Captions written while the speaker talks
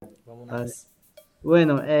una Vale. vez.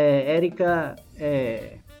 Bueno, Erika,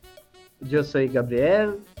 yo soy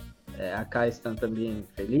Gabriel, acá están también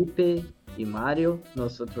Felipe y Mario,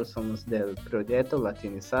 nosotros somos del proyecto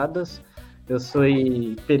Latinizados. Yo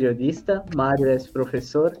soy periodista, Mario es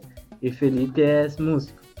profesor y Felipe es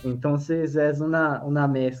músico. Entonces es una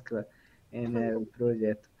mezcla en el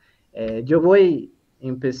proyecto. Yo voy a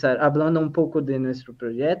empezar hablando un poco de nuestro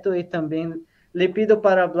proyecto y también le pido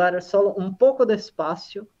para hablar solo un poco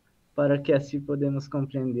despacio para que así podemos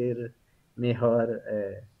compreender mejor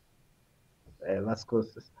las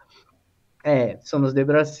cosas. Somos de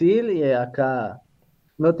Brasil y acá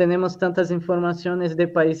no tenemos tantas informaciones de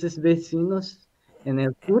países vecinos en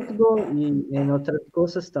el fútbol y en otras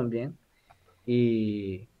cosas también.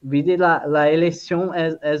 Y vide la elección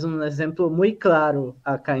es un ejemplo muy claro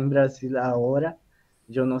acá en Brasil ahora.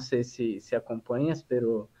 Yo no sé si acompañas,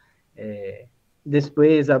 pero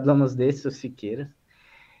después hablamos de eso si quieres.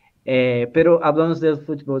 Pero hablamos del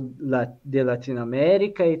fútbol de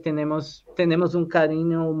Latinoamérica y tenemos un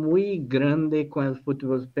cariño muy grande con el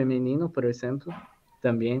fútbol femenino, por ejemplo,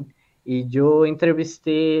 también. Y yo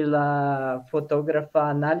entrevisté la fotógrafa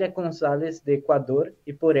Analia González de Ecuador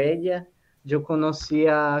y por ella yo conocí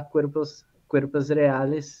a Cuerpos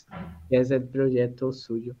Reales, que es el proyecto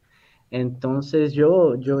suyo. Entonces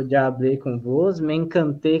yo ya hablé con vos, me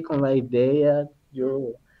encanté con la idea,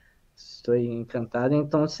 yo estoy encantado.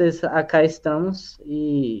 Entonces, acá estamos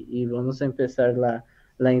y vamos a empezar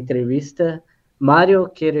la entrevista.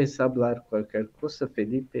 Mario, ¿quieres hablar cualquier cosa,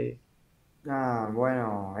 Felipe?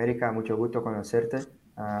 Bueno, Erika, mucho gusto conocerte.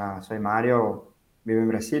 Soy Mario, vivo en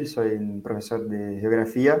Brasil, soy un profesor de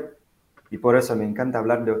geografía y por eso me encanta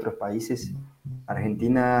hablar de otros países.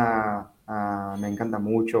 Argentina, me encanta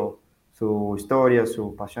mucho su historia,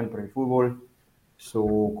 su pasión por el fútbol,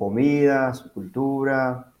 su comida, su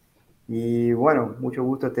cultura. Y bueno, mucho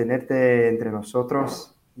gusto tenerte entre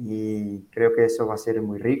nosotros y creo que eso va a ser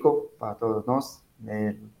muy rico para todos nos.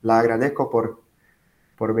 La agradezco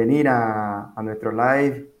por venir a nuestro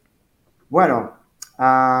live. Bueno,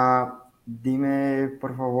 dime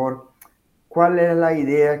por favor, ¿cuál es la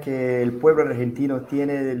idea que el pueblo argentino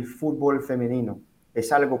tiene del fútbol femenino?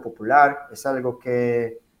 ¿Es algo popular? ¿Es algo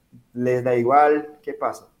que les da igual? ¿Qué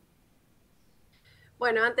pasa?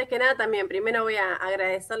 Bueno, antes que nada también, primero voy a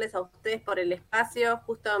agradecerles a ustedes por el espacio.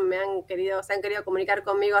 Justo se han querido comunicar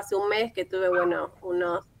conmigo hace un mes que tuve, bueno,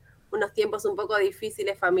 unos tiempos un poco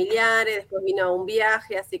difíciles familiares, después vino un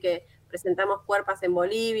viaje, así que presentamos Cuerpas en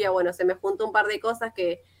Bolivia. Bueno, se me juntó un par de cosas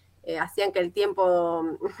que hacían que el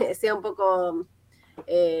tiempo sea un poco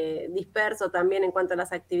disperso también en cuanto a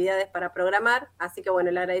las actividades para programar. Así que bueno,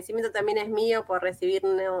 el agradecimiento también es mío por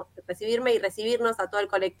recibirme y recibirnos a todo el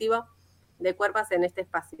colectivo de Cuerpas en este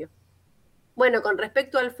espacio. Bueno, con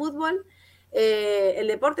respecto al fútbol, el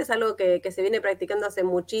deporte es algo que se viene practicando hace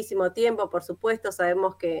muchísimo tiempo, por supuesto.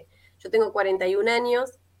 Sabemos que yo tengo 41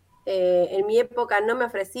 años. En mi época no me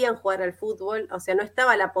ofrecían jugar al fútbol, o sea, no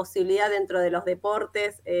estaba la posibilidad dentro de los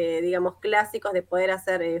deportes, digamos, clásicos de poder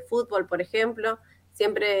hacer fútbol, por ejemplo.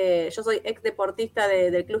 Yo soy ex deportista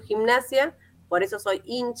del Club Gimnasia, por eso soy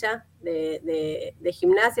hincha de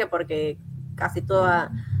Gimnasia, porque casi toda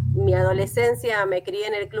mi adolescencia me crié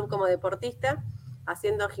en el club como deportista,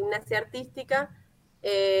 haciendo gimnasia artística,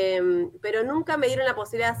 pero nunca me dieron la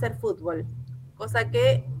posibilidad de hacer fútbol, cosa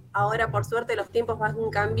que ahora por suerte los tiempos van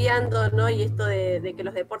cambiando, ¿no? Y esto de que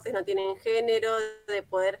los deportes no tienen género, de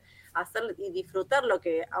poder hacer y disfrutar lo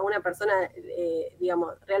que a una persona,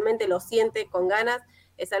 digamos, realmente lo siente con ganas,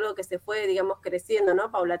 es algo que se fue, digamos, creciendo,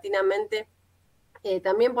 ¿no? Paulatinamente,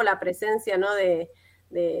 también por la presencia, ¿no?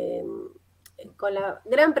 Con la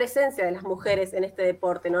gran presencia de las mujeres en este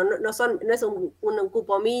deporte, ¿no? No es un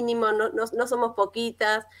cupo mínimo, no somos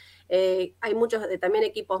poquitas, hay muchos también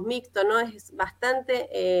equipos mixtos, ¿no? Es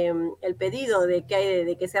bastante el pedido de que hay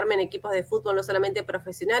de que se armen equipos de fútbol no solamente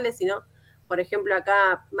profesionales, sino, por ejemplo,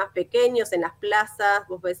 acá más pequeños, en las plazas,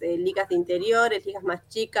 vos ves ligas de interiores, ligas más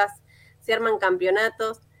chicas, se arman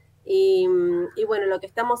campeonatos. Y bueno, lo que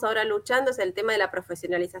estamos ahora luchando es el tema de la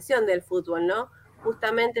profesionalización del fútbol, ¿no?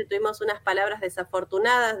 Justamente tuvimos unas palabras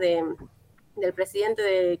desafortunadas del presidente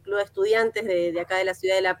del Club de Estudiantes de acá de la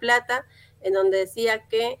ciudad de La Plata, en donde decía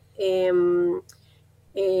que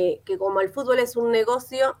como el fútbol es un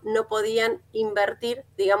negocio, no podían invertir,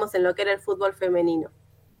 digamos, en lo que era el fútbol femenino.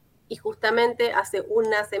 Y justamente hace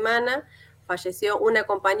una semana falleció una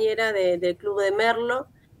compañera del club de Merlo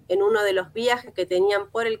en uno de los viajes que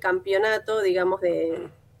tenían por el campeonato, digamos,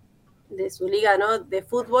 de su liga, ¿no? De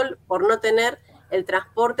fútbol, por no tener el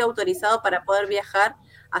transporte autorizado para poder viajar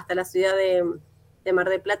hasta la ciudad de Mar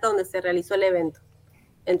del Plata, donde se realizó el evento.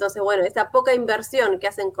 Entonces, bueno, esa poca inversión que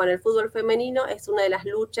hacen con el fútbol femenino es una de las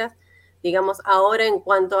luchas, digamos, ahora en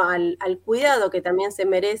cuanto al cuidado que también se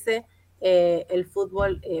merece el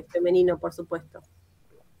fútbol femenino, por supuesto.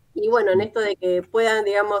 Y bueno, en Sí. esto de que puedan,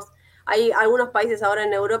 digamos, hay algunos países ahora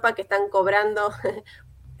en Europa que están cobrando,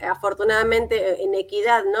 afortunadamente, en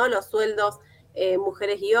equidad, ¿no? Los sueldos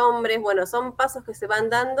mujeres y hombres, bueno, son pasos que se van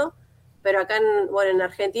dando, pero acá, bueno, en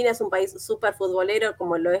Argentina es un país súper futbolero,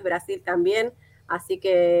 como lo es Brasil también, así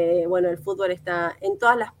que, bueno, el fútbol está en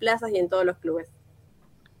todas las plazas y en todos los clubes.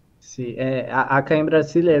 Sí, acá en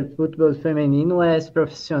Brasil el fútbol femenino es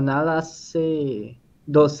profesional hace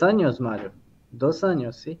 2 años, Mario. 2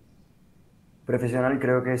 años, sí. Profesional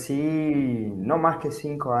creo que sí, no más que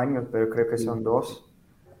 5 años, pero creo que Sí, son dos.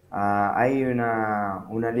 Hay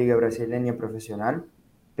una liga brasileña profesional,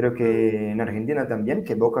 creo Mm. que en Argentina también,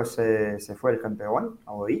 que Boca se fue el campeón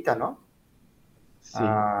ahorita, ¿no? sí,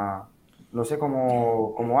 Ah, no sé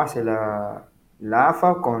cómo hace la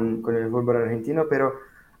AFA con el fútbol argentino, pero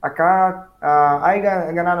acá hay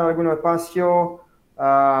ganado algún espacio,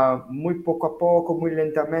 muy poco a poco, muy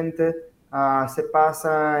lentamente. Se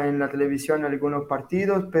pasa en la televisión algunos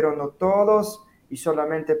partidos, pero no todos, y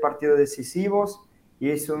solamente partidos decisivos. Y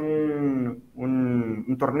es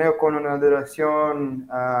un torneo con una duración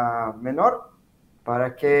menor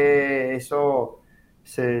para que eso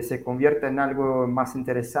se convierta en algo más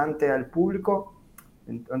interesante al público.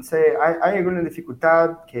 Entonces, hay alguna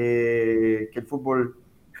dificultad que el fútbol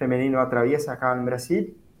femenino atraviesa acá en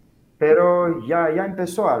Brasil, pero ya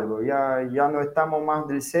empezó algo, ya no estamos más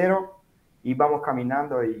del cero y vamos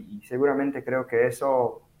caminando y seguramente creo que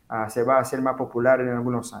eso se va a hacer más popular en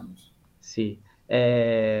algunos años. sí.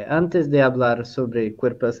 Antes de hablar sobre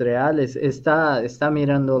cuerpos reales, está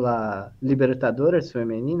mirando la Libertadores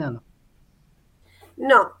femenina, ¿no?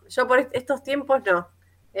 No, yo por estos tiempos no.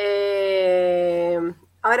 Eh,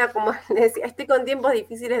 ahora, como decía, estoy con tiempos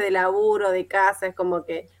difíciles de laburo, de casa, es como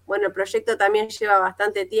que, bueno, el proyecto también lleva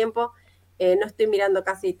bastante tiempo, no estoy mirando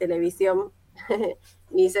casi televisión,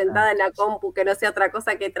 ni Ah, sentada en la compu, que no sea otra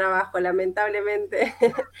cosa que trabajo, lamentablemente.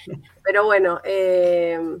 Pero bueno,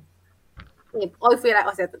 hoy fui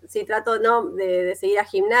o sea, sí trato ¿no? de seguir a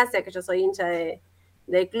gimnasia, que yo soy hincha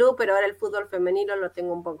del club, pero ahora el fútbol femenino lo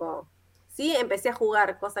tengo un poco. Sí, empecé a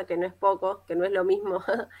jugar, cosa que no es poco, que no es lo mismo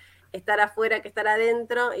estar afuera que estar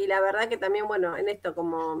adentro, y la verdad que también, bueno, en esto,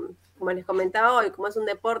 como les comentaba hoy, como es un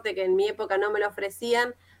deporte que en mi época no me lo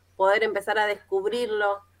ofrecían, poder empezar a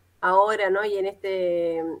descubrirlo ahora, ¿no? Y en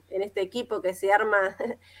este equipo que se arma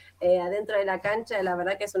adentro de la cancha, la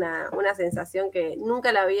verdad que es una sensación que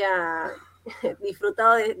nunca la había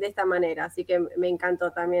disfrutado de esta manera, así que me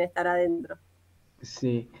encantó también estar adentro.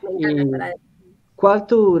 Sí. Me encanta estar ¿Y adentro. cuál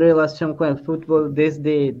tu relación con el fútbol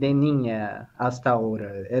desde de niña hasta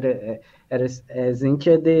ahora? Eres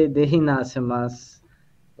hincha de gimnasia, mas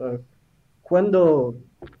 ¿cuándo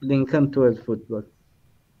le encantó el fútbol?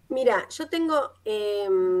 Mira, yo tengo,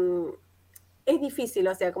 es difícil,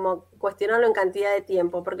 o sea, como cuestionarlo en cantidad de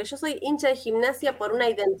tiempo, porque yo soy hincha de gimnasia por una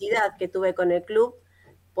identidad que tuve con el club,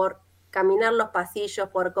 por caminar los pasillos,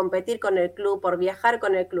 por competir con el club, por viajar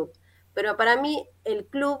con el club. Pero para mí el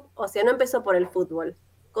club, o sea, no empezó por el fútbol,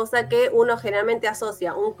 cosa que uno generalmente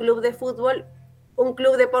asocia un club de fútbol, un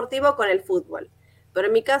club deportivo con el fútbol. Pero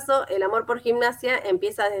en mi caso, el amor por gimnasia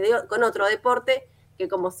empieza con otro deporte que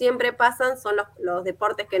como siempre pasan, son los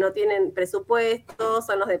deportes que no tienen presupuesto,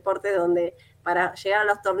 son los deportes donde para llegar a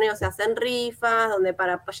los torneos se hacen rifas, donde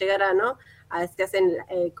para llegar a, ¿no? Se hacen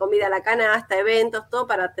comida a la canasta, eventos, todo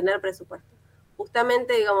para tener presupuesto.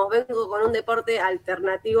 Justamente, digamos, vengo con un deporte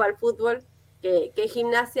alternativo al fútbol, que es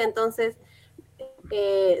gimnasia, entonces,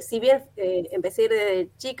 si bien empecé a ir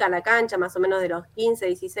desde chica a la cancha, más o menos de los 15,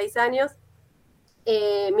 16 años,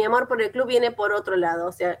 mi amor por el club viene por otro lado,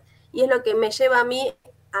 o sea, y es lo que me lleva a mí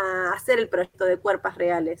a hacer el proyecto de Cuerpas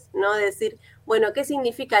Reales, ¿no? De decir, bueno, ¿qué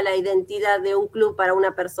significa la identidad de un club para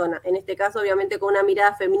una persona? En este caso, obviamente, con una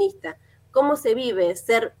mirada feminista. ¿Cómo se vive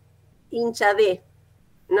ser hincha de,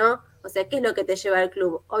 ¿no? O sea, ¿qué es lo que te lleva al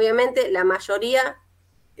club? Obviamente, la mayoría,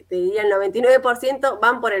 te diría el 99%,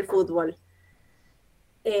 van por el fútbol.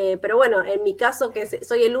 Pero bueno, en mi caso, que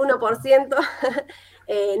soy el 1%,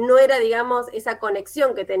 no era, digamos, esa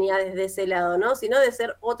conexión que tenía desde ese lado, ¿no? Sino de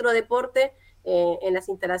ser otro deporte en las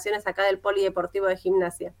instalaciones acá del Polideportivo de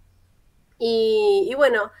Gimnasia. Y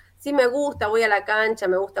bueno, sí me gusta, voy a la cancha,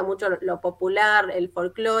 me gusta mucho lo popular, el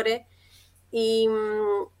folclore. Y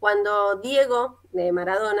cuando Diego de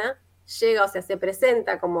Maradona llega, o sea, se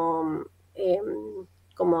presenta como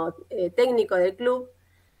técnico del club,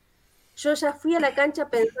 yo ya fui a la cancha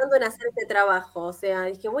pensando en hacer este trabajo, o sea,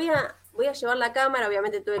 dije, voy a llevar la cámara,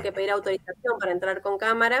 obviamente tuve que pedir autorización para entrar con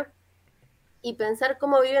cámara, y pensar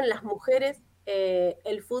cómo viven las mujeres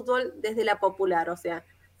el fútbol desde la popular. O sea,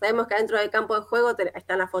 sabemos que dentro del campo de juego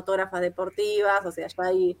están las fotógrafas deportivas, o sea, ya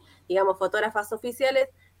hay, digamos, fotógrafas oficiales,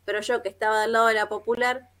 pero yo que estaba del lado de la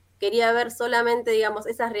popular, quería ver solamente, digamos,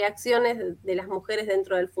 esas reacciones de las mujeres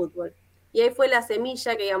dentro del fútbol. Y ahí fue la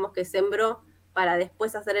semilla que, digamos, que sembró para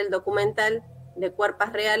después hacer el documental de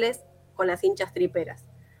Cuerpas Reales con las hinchas triperas.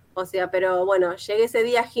 O sea, pero bueno, llegué ese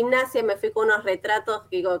día a gimnasia y me fui con unos retratos,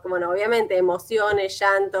 digo, bueno, obviamente emociones,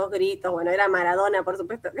 llantos, gritos, bueno, era Maradona, por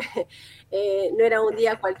supuesto que no era un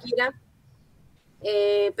día cualquiera,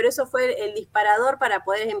 pero eso fue el disparador para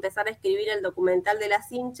poder empezar a escribir el documental de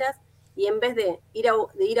las hinchas y en vez de ir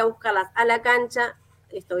a buscarlas a la cancha,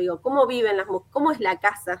 esto digo, ¿cómo viven cómo es la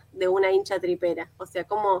casa de una hincha tripera? O sea,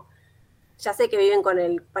 cómo, ya sé que viven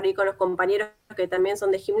para ir con los compañeros que también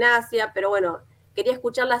son de gimnasia, pero bueno, quería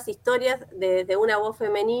escuchar las historias de una voz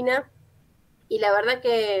femenina y la verdad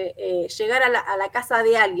que llegar a la casa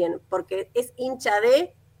de alguien porque es hincha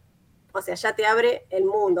de, o sea, ya te abre el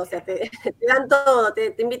mundo, o sea, te dan todo,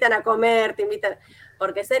 te invitan a comer, te invitan,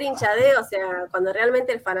 porque ser hincha de, o sea, cuando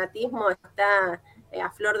realmente el fanatismo está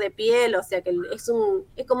a flor de piel, o sea, que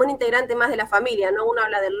es como un integrante más de la familia, ¿no? Uno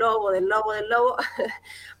habla del lobo, del lobo, del lobo,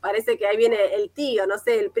 parece que ahí viene el tío, no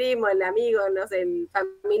sé, el primo, el amigo, no sé, el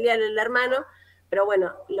familiar, el hermano, pero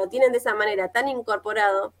bueno, lo tienen de esa manera tan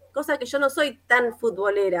incorporado, cosa que yo no soy tan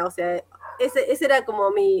futbolera, o sea, ese era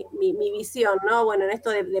como mi visión, ¿no? Bueno, en esto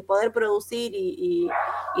de poder producir y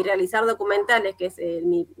realizar documentales, que es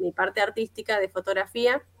mi parte artística de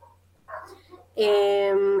fotografía,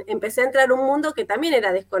 empecé a entrar a un mundo que también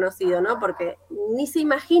era desconocido, ¿no? Porque ni se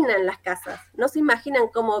imaginan las casas, no se imaginan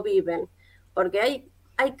cómo viven, porque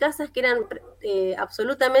hay casas que eran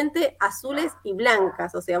absolutamente azules y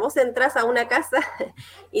blancas, o sea, vos entrás a una casa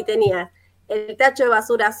y tenías el tacho de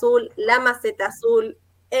basura azul, la maceta azul,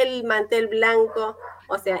 el mantel blanco,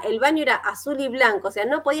 o sea, el baño era azul y blanco, o sea,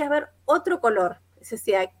 no podías ver otro color. Se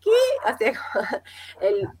decía, ¿qué? O sea,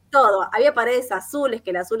 todo. Había paredes azules,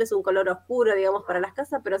 que el azul es un color oscuro, digamos, para las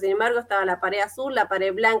casas, pero sin embargo estaba la pared azul, la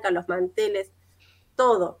pared blanca, los manteles,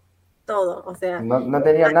 todo, todo. O sea, No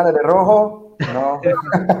tenían nada de rojo, no. no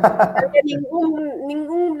había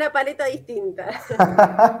ninguna paleta distinta.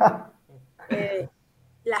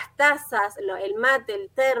 Las tazas, el mate,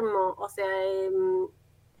 el termo, o sea,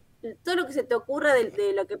 todo lo que se te ocurra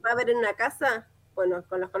de lo que va a haber en una casa, bueno,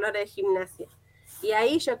 con los colores de gimnasia. Y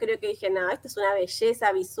ahí yo creo que dije, no, esto es una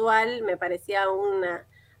belleza visual, me parecía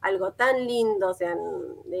algo tan lindo, o sea,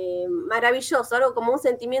 maravilloso, algo como un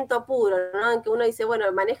sentimiento puro, ¿no? En que uno dice,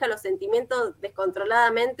 bueno, maneja los sentimientos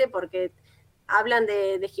descontroladamente porque hablaban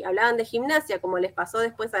de gimnasia, como les pasó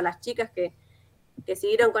después a las chicas que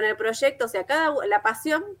siguieron con el proyecto, o sea, la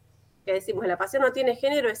pasión, que decimos, la pasión no tiene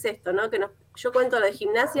género, es esto, ¿no? Yo cuento lo de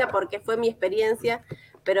gimnasia porque fue mi experiencia,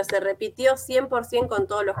 pero se repitió 100% con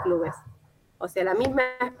todos los clubes. O sea, la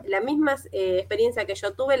misma experiencia que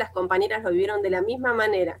yo tuve, las compañeras lo vivieron de la misma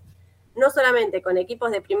manera. No solamente con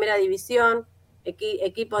equipos de primera división,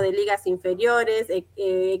 equipos de ligas inferiores,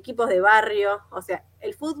 equipos de barrio. O sea,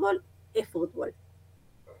 el fútbol es fútbol.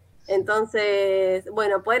 Entonces,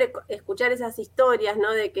 bueno, poder escuchar esas historias,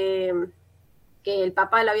 ¿no? De que el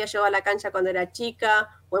papá la había llevado a la cancha cuando era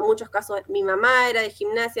chica, o en muchos casos mi mamá era de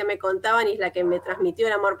gimnasia, me contaban y es la que me transmitió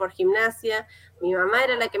el amor por gimnasia, mi mamá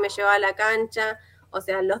era la que me llevaba a la cancha, o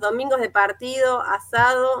sea, los domingos de partido,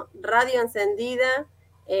 asado, radio encendida,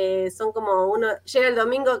 son como llega el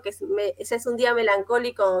domingo que ese es un día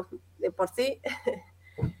melancólico de por sí,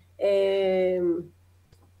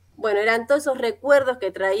 bueno, eran todos esos recuerdos que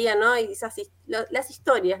traía, ¿no? Y las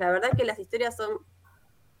historias, la verdad que las historias son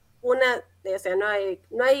o sea, no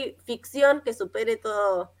hay ficción que supere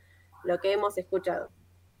todo lo que hemos escuchado.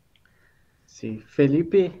 Sí,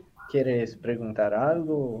 Felipe, ¿quieres preguntar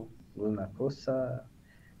algo? ¿Una cosa?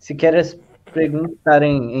 Si quieres preguntar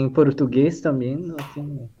en portugués también, no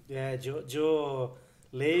tiene. Yo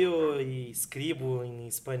leio e escrevo em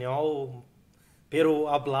espanhol, pero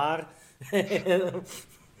hablar.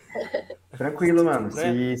 Tranquilo, mano.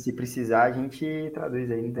 Né? Se precisar, a gente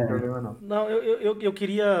traduz aí, não tem problema não. Não, eu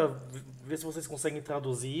queria ver se vocês conseguem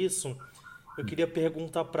traduzir isso. Eu queria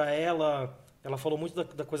perguntar para ela. Ela falou muito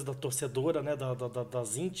da coisa da torcedora, né?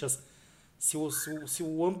 Das Hinchas. Se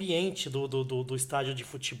o ambiente do estádio de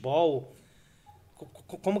futebol.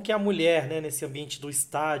 Como que é a mulher, né, nesse ambiente do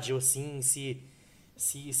estádio, assim, se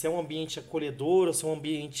é um ambiente acolhedor ou se é um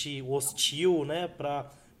ambiente hostil, né,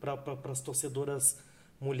 para as torcedoras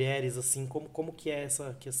mulheres, assim, como que é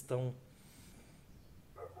essa questão?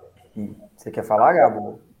 Você quer falar,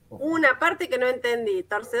 Gabo? Una parte que no entendí,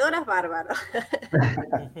 torcedoras bárbaro.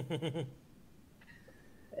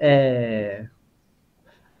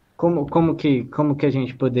 Como que a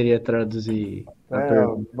gente poderia traduzir a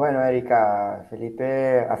pergunta? Bueno, Erika,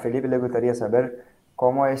 a Felipe le gustaría saber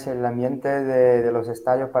cómo es el ambiente de los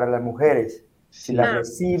estadios para las mujeres, si las Sim. Ah,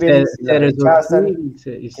 reciben, si las Seres rechazan,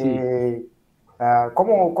 hostis, sim. que,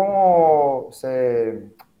 cómo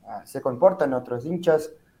se comportan nuestros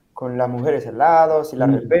hinchas con las mujeres al lado, si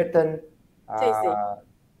las respetan, sí, sí. ah,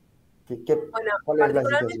 Bueno, ¿cuál es la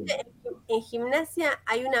situación? particularmente en gimnasia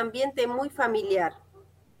hay un ambiente muy familiar,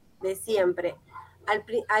 de siempre.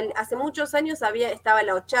 Hace muchos años estaba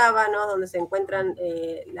la ochava, ¿no? Donde se encuentran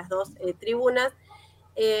las dos tribunas,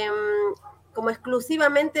 eh, como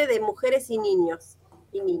exclusivamente de mujeres y niños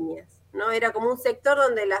y niñas, ¿no? Era como un sector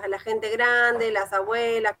donde la gente grande, las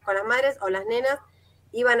abuelas con las madres o las nenas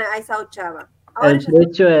iban a esa ochava. Ahora El ya está.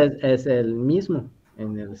 preço es el mismo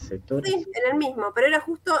en el sectores. Sí, en el mismo, pero era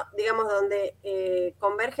justo, digamos, donde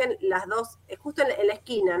convergen las dos, justo en la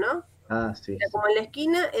esquina, ¿no? Ah, sí, Era sí. como en la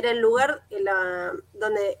esquina, era el lugar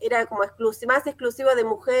donde era como más exclusivo de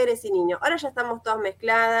mujeres y niños. Ahora ya estamos todas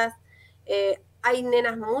mezcladas. Hay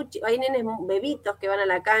nenes bebitos que van a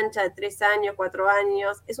la cancha de 3 años, 4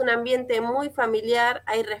 años. Es un ambiente muy familiar,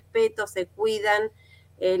 hay respeto, se cuidan.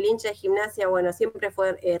 El hincha de gimnasia, bueno, siempre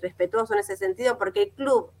fue respetuoso en ese sentido porque el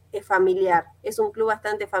club es familiar, es un club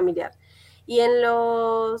bastante familiar. Y y en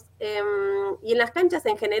las canchas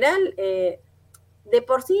en general, de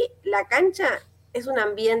por sí la cancha es un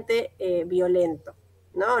ambiente violento,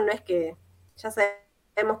 ¿no? No es que ya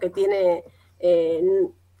sabemos que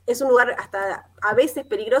es un lugar hasta a veces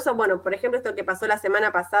peligroso. Bueno, por ejemplo, esto que pasó la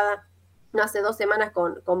semana pasada, no hace 2 semanas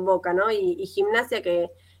con Boca, ¿no? Y gimnasia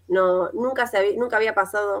que nunca había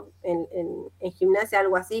pasado en gimnasia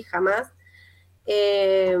algo así, jamás.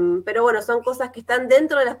 Pero bueno, son cosas que están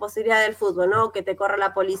dentro de las posibilidades del fútbol, ¿no? Que te corra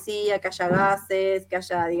la policía, que haya gases, que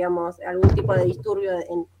haya, digamos, algún tipo de disturbio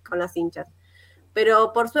con las hinchas.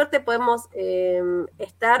 Pero por suerte podemos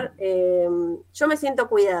estar, yo me siento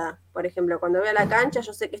cuidada, por ejemplo, cuando voy a la cancha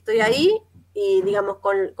yo sé que estoy ahí y digamos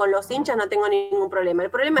con los hinchas no tengo ningún problema.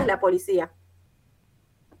 El problema es la policía.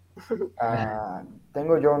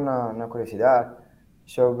 Tengo yo una curiosidad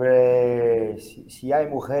sobre si hay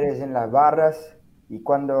mujeres en las barras y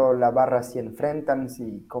cuando las barras se enfrentan,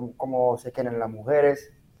 cómo se quedan las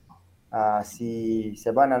mujeres, si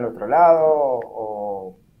se van al otro lado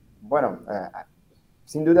o, bueno,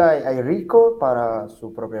 sin duda hay riesgo para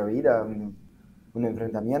su propia vida, un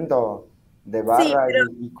enfrentamiento de Sí, barra pero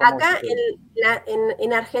y cómo acá se...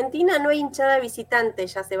 en Argentina no hay hinchada visitante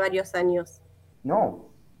ya hace varios años. No.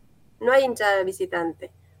 No hay hinchada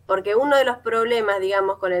visitante, porque uno de los problemas,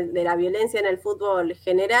 digamos, de la violencia en el fútbol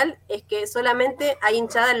general es que solamente hay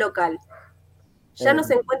hinchada local. Ya eh, no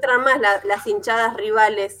se encuentran más las hinchadas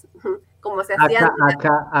rivales como se hacía Acá,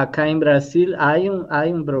 antes. acá en Brasil hay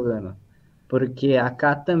un problema, porque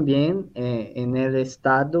acá también en el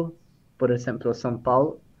estado, por ejemplo, São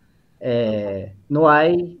Paulo, no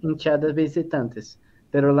hay hinchadas visitantes,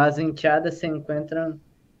 pero las hinchadas se encuentran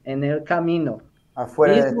en el camino.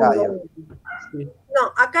 afuera del Mismo estadio. no, sí.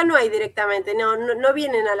 No, acá no hay directamente, no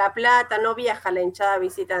vienen a La Plata, no viaja la hinchada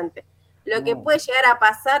visitante. Lo que No. puede llegar a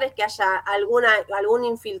pasar es que haya algún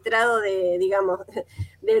infiltrado digamos,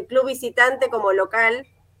 del club visitante como local,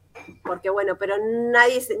 porque bueno, pero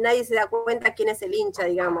nadie se da cuenta quién es el hincha,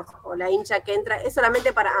 digamos, o la hincha que entra, es solamente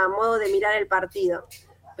a modo de mirar el partido,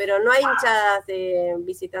 pero no hay hinchadas de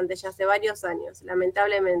visitantes ya hace varios años,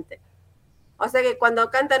 lamentablemente. O sea que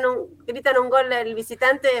cuando gritan un gol el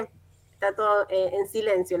visitante, está todo en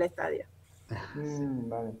silencio el estadio.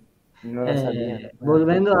 Vale, no lo sabía.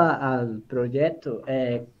 Volviendo al proyecto,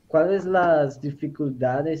 ¿cuáles las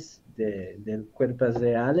dificultades del Cuerpas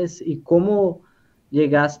Reales y cómo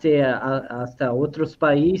llegaste hasta otros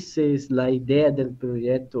países, la idea del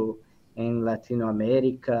proyecto en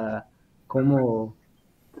Latinoamérica? ¿Cómo,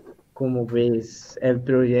 cómo ves el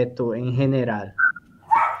proyecto en general?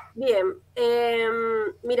 Bien,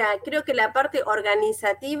 mira, creo que la parte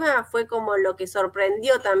organizativa fue como lo que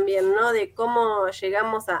sorprendió también, ¿no? De cómo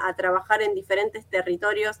llegamos a trabajar en diferentes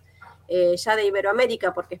territorios ya de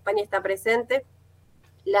Iberoamérica, porque España está presente.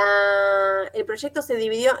 El proyecto se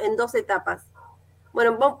dividió en 2 etapas.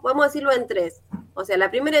 Bueno, vamos a decirlo en 3. O sea,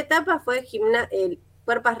 la primera etapa fue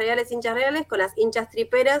Cuerpas Reales, Hinchas Reales, con las hinchas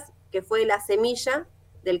triperas, que fue la semilla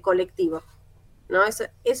del colectivo, ¿no?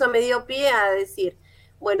 Eso me dio pie a decir,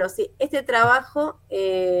 bueno, si este trabajo,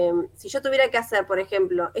 si yo tuviera que hacer, por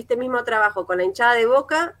ejemplo, este mismo trabajo con la hinchada de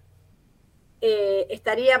Boca,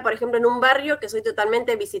 estaría, por ejemplo, en un barrio que soy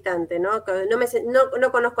totalmente visitante, ¿no? Que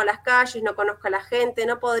no conozco las calles, no conozco a la gente,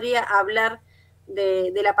 no podría hablar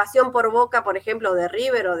de la pasión por Boca, por ejemplo, o de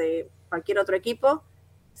River o de cualquier otro equipo,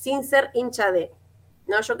 sin ser hincha de.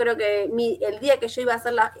 ¿No? Yo creo que el día que yo iba a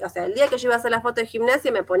hacer la foto de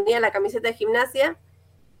Gimnasia, me ponía la camiseta de Gimnasia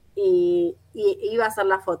y iba a hacer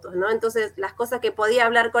las fotos, ¿no? Entonces, las cosas que podía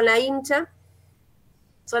hablar con la hincha,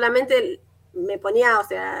 solamente me ponía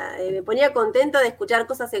contenta de escuchar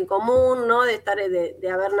cosas en común, ¿no? De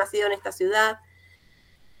haber nacido en esta ciudad.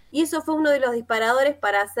 Y eso fue uno de los disparadores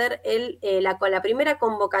para hacer la primera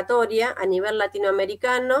convocatoria a nivel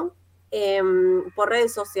latinoamericano por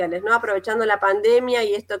redes sociales, ¿no? Aprovechando la pandemia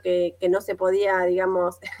y esto que no se podía,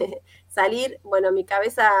 digamos, salir. Bueno, mi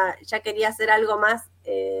cabeza ya quería hacer algo más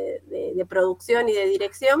de producción y de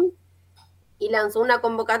dirección, y lanzó una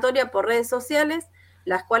convocatoria por redes sociales,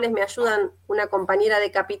 las cuales me ayudan una compañera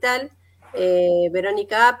de Capital,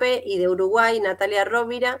 Verónica Ape, y de Uruguay, Natalia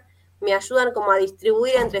Rovira, me ayudan como a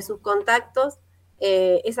distribuir entre sus contactos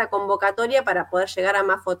esa convocatoria para poder llegar a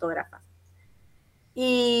más fotógrafas.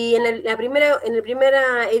 Y en la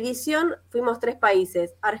primera edición fuimos 3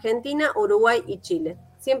 países, Argentina, Uruguay y Chile.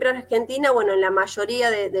 Siempre Argentina, bueno, en la mayoría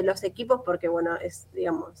de los equipos, porque, bueno,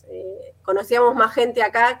 conocíamos más gente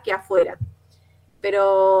acá que afuera.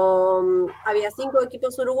 Pero había 5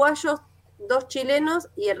 equipos uruguayos, 2 chilenos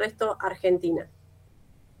y el resto Argentina.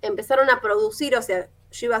 Empezaron a producir, o sea,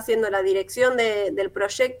 yo iba haciendo la dirección del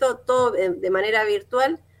proyecto, todo de manera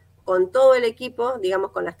virtual, con todo el equipo,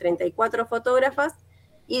 digamos, con las 34 fotógrafas,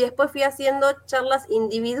 y después fui haciendo charlas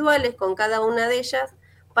individuales con cada una de ellas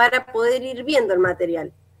para poder ir viendo el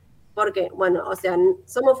material. Porque, bueno, o sea,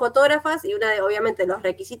 somos fotógrafas y obviamente los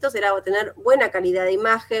requisitos era tener buena calidad de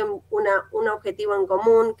imagen, un objetivo en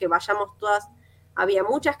común, que vayamos todas. Había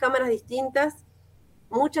muchas cámaras distintas,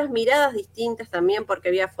 muchas miradas distintas también, porque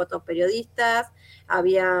había fotoperiodistas,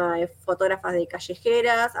 había fotógrafas de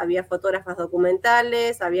callejeras, había fotógrafas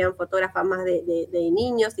documentales, habían fotógrafas más de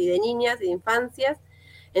niños y de niñas y de infancias.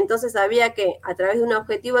 Entonces había que, a través de un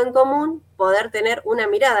objetivo en común, poder tener una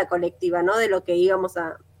mirada colectiva, ¿no? De lo que íbamos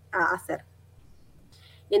a hacer.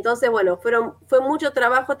 Y entonces, bueno, fue mucho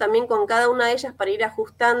trabajo también con cada una de ellas para ir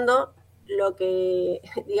ajustando lo que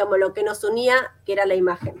nos unía, que era la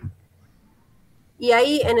imagen. Y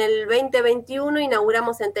ahí en el 2021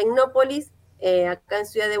 inauguramos en Tecnópolis, acá en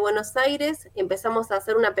Ciudad de Buenos Aires, empezamos a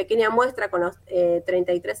hacer una pequeña muestra con los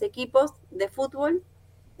 33 equipos de fútbol.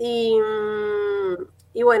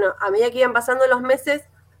 Y bueno, a medida que iban pasando los meses,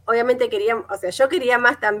 obviamente yo quería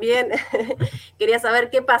más también, quería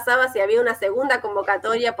saber qué pasaba si había una segunda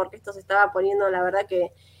convocatoria, porque esto se estaba poniendo, la verdad,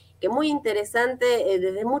 que muy interesante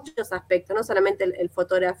desde muchos aspectos, no solamente el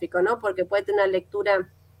fotográfico, ¿no? Porque puede tener una lectura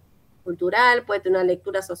cultural, puede tener una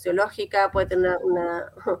lectura sociológica, puede tener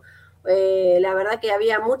la verdad que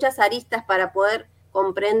había muchas aristas para poder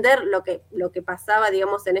comprender lo que pasaba,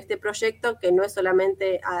 digamos, en este proyecto, que no es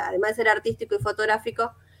solamente, además de ser artístico y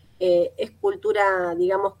fotográfico, es cultura,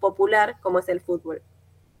 digamos, popular, como es el fútbol.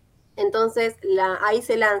 Entonces, ahí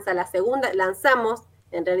se lanzamos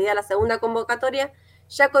en realidad la segunda convocatoria,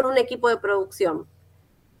 ya con un equipo de producción.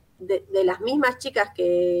 De las mismas chicas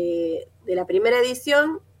que de la primera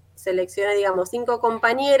edición, seleccioné, digamos, 5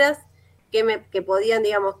 compañeras que podían,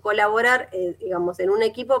 digamos, colaborar, digamos, en un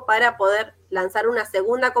equipo para poder lanzar una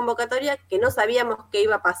segunda convocatoria, que no sabíamos qué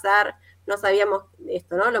iba a pasar, no sabíamos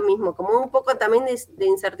esto, ¿no? Lo mismo, como un poco también de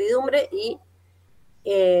incertidumbre y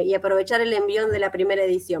aprovechar el envión de la primera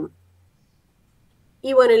edición.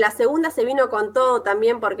 Y bueno, y la segunda se vino con todo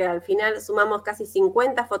también, porque al final sumamos casi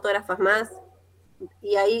 50 fotógrafas más,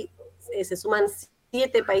 y ahí se suman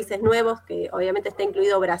 7 países nuevos, que obviamente está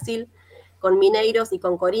incluido Brasil, con Mineiros y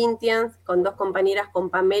con Corinthians, con 2 compañeras, con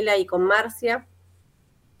Pamela y con Marcia,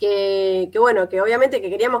 que bueno, que obviamente que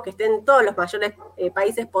queríamos que estén todos los mayores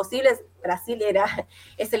países posibles. Brasil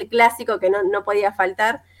es el clásico que no podía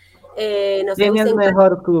faltar. Tiene el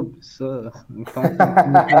mejor club,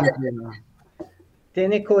 entonces no.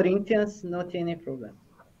 Tiene Corinthians, no tiene problema.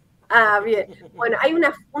 Ah, bien. Bueno, hay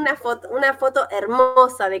una foto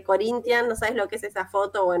hermosa de Corinthians, no sabes lo que es esa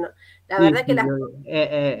foto. Bueno, la verdad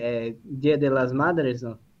que Día de las Madres,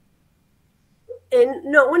 ¿no?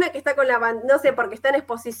 No, una que está con la bandera, no sé, porque está en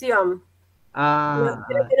exposición.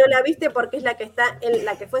 Creo que no la viste porque es la que está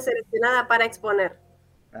la que fue seleccionada para exponer.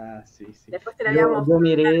 Ah, sí. Después te la voy a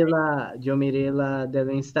mostrar. Yo miré la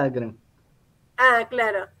del Instagram. Ah,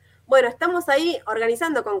 claro. Bueno, estamos ahí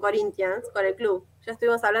organizando con Corinthians, con el club. Ya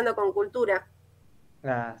estuvimos hablando con Cultura.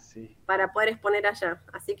 Ah, sí. Para poder exponer allá.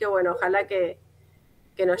 Así que bueno, ojalá que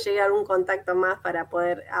nos llegue algún contacto más para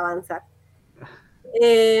poder avanzar.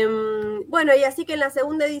 Bueno, y así que en la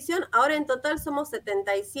segunda edición, ahora en total somos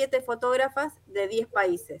 77 fotógrafas de 10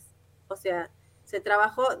 países. O sea, se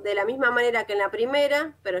trabajó de la misma manera que en la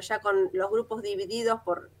primera, pero ya con los grupos divididos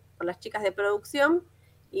por las chicas de producción.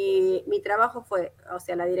 Y mi trabajo fue, o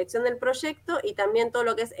sea, la dirección del proyecto y también todo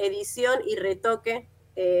lo que es edición y retoque,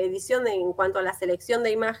 edición en cuanto a la selección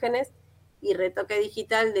de imágenes y retoque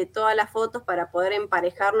digital de todas las fotos para poder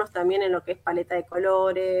emparejarnos también en lo que es paleta de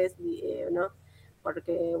colores, ¿no?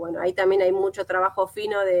 Porque, bueno, ahí también hay mucho trabajo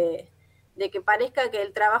fino de que parezca que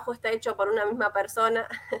el trabajo está hecho por una misma persona,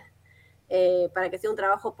 para que sea un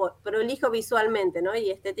trabajo prolijo visualmente, ¿no? Y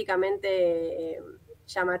estéticamente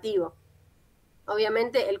llamativo.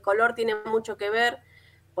 Obviamente el color tiene mucho que ver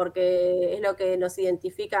porque es lo que nos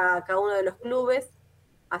identifica a cada uno de los clubes,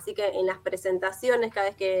 así que en las presentaciones, cada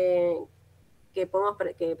vez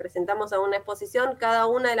que presentamos a una exposición, cada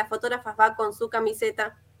una de las fotógrafas va con su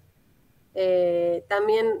camiseta,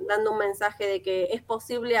 también dando un mensaje de que es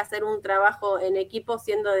posible hacer un trabajo en equipo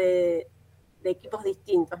siendo de equipos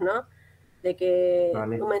distintos, ¿no? De que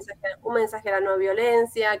Vale. un mensaje a la no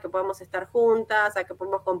violencia, que podamos estar juntas, a que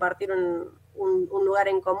podemos compartir un lugar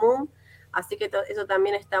en común. Así que eso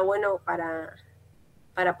también está bueno para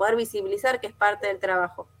poder visibilizar que es parte del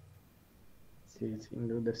trabajo. Sí, sin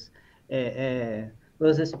dudas.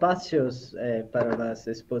 Los espacios para las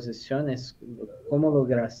exposiciones, ¿cómo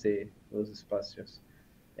lograste los espacios?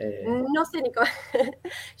 No sé ni cómo,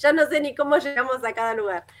 ya no sé ni cómo llegamos a cada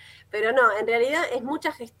lugar. Pero no, en realidad es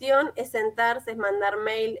mucha gestión, es sentarse, es mandar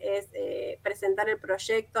mail, es presentar el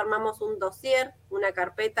proyecto, armamos un dossier, una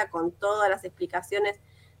carpeta con todas las explicaciones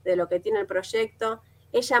de lo que tiene el proyecto.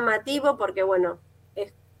 Es llamativo porque, bueno,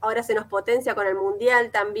 ahora se nos potencia con el Mundial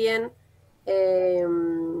también,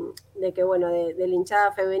 de que, bueno, de la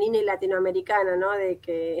hinchada femenina y latinoamericana, ¿no? De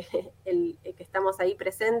que, que estamos ahí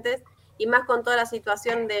presentes. Y más con toda la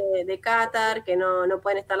situación de Qatar, que no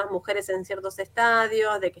pueden estar las mujeres en ciertos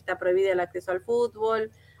estadios, de que está prohibido el acceso al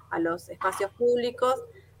fútbol, a los espacios públicos.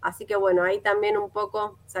 Así que bueno, ahí también un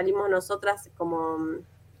poco salimos nosotras como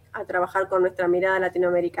a trabajar con nuestra mirada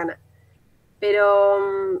latinoamericana.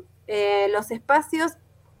 Pero los espacios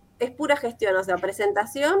es pura gestión, o sea,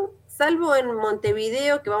 presentación, salvo en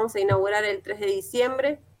Montevideo, que vamos a inaugurar el 3 de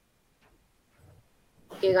diciembre,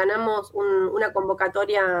 que ganamos una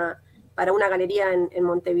convocatoria para una galería en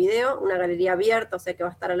Montevideo, una galería abierta, o sea que va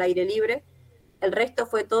a estar al aire libre. El resto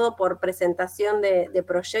fue todo por presentación de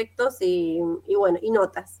proyectos y bueno, y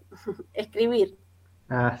notas. Escribir.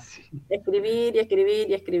 Ah, sí. Escribir y escribir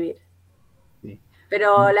y escribir. Sí.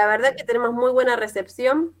 Pero la verdad que tenemos muy buena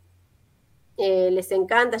recepción. Les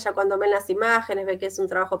encanta ya cuando ven las imágenes, ven que es un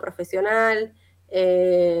trabajo profesional.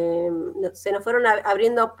 Se nos fueron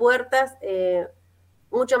abriendo puertas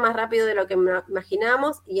mucho más rápido de lo que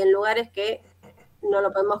imaginamos y en lugares que no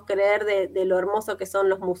lo podemos creer de lo hermoso que son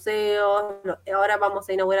los museos. Ahora vamos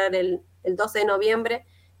a inaugurar el 12 de noviembre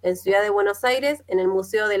en Ciudad de Buenos Aires, en el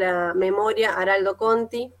Museo de la Memoria Araldo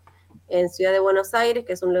Conti, en Ciudad de Buenos Aires,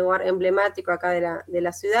 que es un lugar emblemático acá de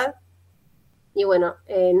la ciudad. Y bueno,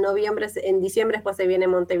 en diciembre después se viene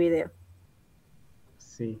Montevideo.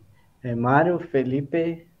 Sí. Mario,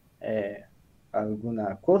 Felipe,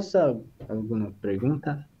 ¿alguna cosa, alguna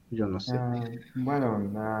pregunta? Yo no sé.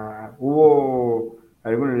 Bueno, hubo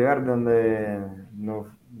algún lugar donde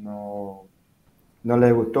no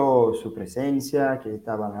les gustó su presencia, que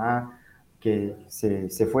estaban que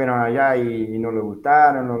se fueron allá y no les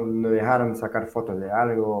gustaron, no dejaron sacar fotos de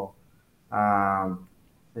algo.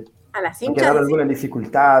 A las ¿Ha hinchas quedado de alguna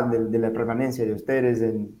dificultad de la permanencia de ustedes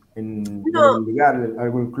en no, el lugar?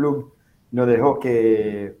 ¿Algún club no dejó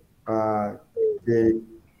que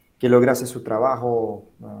lograse su trabajo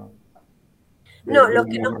no, de una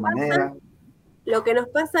mejor manera? lo que nos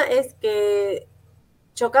pasa es que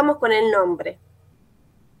chocamos con el nombre,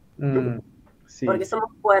 Sí, porque sí.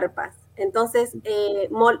 somos cuerpas. Entonces,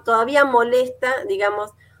 todavía molesta,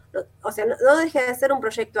 digamos, o sea, no deja de ser un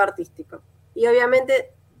proyecto artístico. Y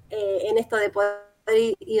obviamente, en esto de poder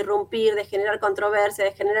irrumpir, de generar controversia,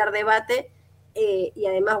 de generar debate, y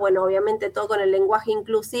además, bueno, obviamente todo con el lenguaje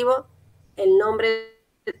inclusivo, el nombre,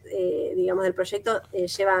 digamos, del proyecto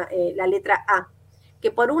lleva la letra A,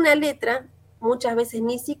 que por una letra muchas veces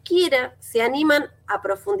ni siquiera se animan a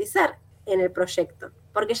profundizar en el proyecto,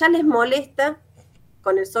 porque ya les molesta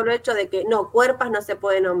con el solo hecho de que no, Cuerpas no se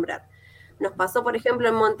puede nombrar. Nos pasó, por ejemplo,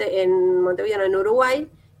 en Montevideo, en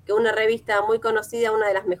Uruguay, que una revista muy conocida, una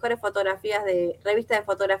de las mejores revistas de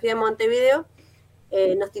fotografía de Montevideo,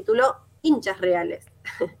 nos tituló Hinchas Reales,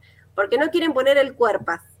 porque no quieren poner el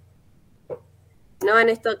Cuerpas. ¿No? En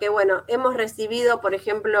esto que, bueno, hemos recibido, por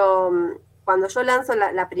ejemplo, cuando yo lanzo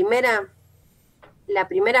la primera la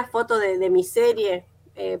primera foto de mi serie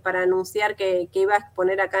para anunciar que iba a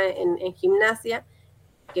exponer acá en Gimnasia,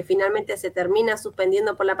 que finalmente se termina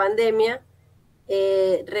suspendiendo por la pandemia,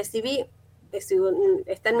 recibí,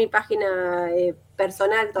 está en mi página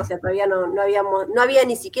personal, o sea, todavía no había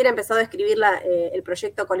ni siquiera empezado a escribir el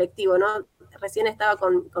proyecto colectivo, ¿no? Recién estaba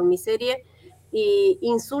con mi serie, y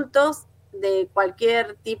insultos de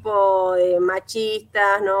cualquier tipo de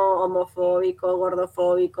machistas, ¿no? Homofóbicos,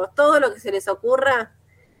 gordofóbicos, todo lo que se les ocurra,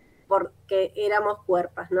 porque éramos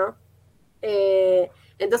cuerpas, ¿no?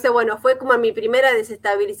 Entonces, bueno, fue como mi primera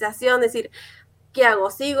desestabilización, decir, ¿qué hago?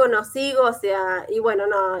 ¿Sigo? ¿No sigo? O sea, y bueno,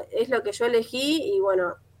 no, es lo que yo elegí y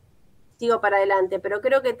bueno, sigo para adelante. Pero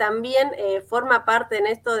creo que también forma parte en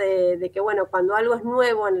esto de que, bueno, cuando algo es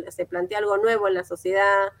nuevo, se plantea algo nuevo en la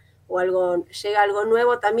sociedad o llega algo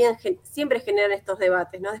nuevo, también siempre generan estos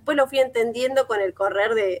debates, ¿no? Después lo fui entendiendo con el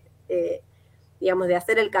correr digamos, de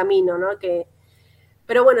hacer el camino, ¿no?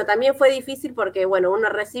 Pero bueno, también fue difícil porque, bueno, uno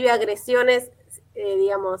recibe agresiones,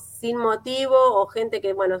 digamos, sin motivo, o gente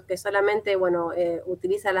que, bueno, que solamente, bueno,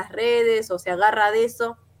 utiliza las redes o se agarra de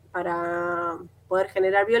eso para poder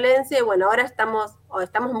generar violencia. Y bueno, ahora estamos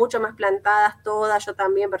mucho más plantadas todas, yo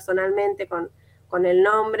también personalmente con el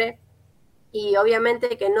nombre. Y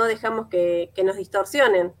obviamente que no dejamos que nos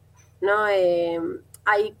distorsionen, ¿no?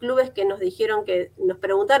 Hay clubes que nos dijeron nos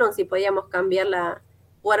preguntaron si podíamos cambiar la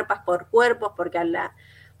cuerpas por cuerpos porque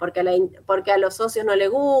a los socios no les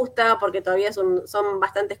gusta, porque todavía son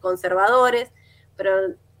bastante conservadores, pero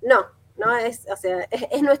no o sea,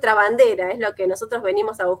 es nuestra bandera, es lo que nosotros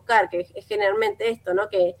venimos a buscar, que es generalmente esto, ¿no?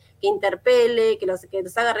 Que interpele, que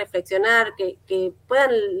los haga reflexionar, que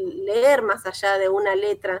puedan leer más allá de una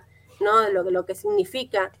letra, ¿no? Lo que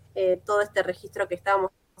significa todo este registro que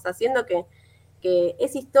estábamos haciendo, que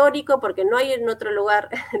es histórico porque no hay en otro lugar,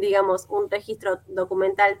 digamos, un registro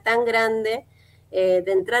documental tan grande,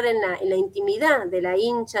 de entrar en la intimidad de la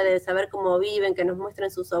hincha, de saber cómo viven, que nos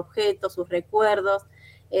muestren sus objetos, sus recuerdos.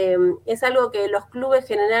 Es algo que los clubes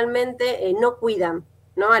generalmente no cuidan,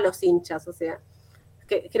 ¿no? A los hinchas, o sea,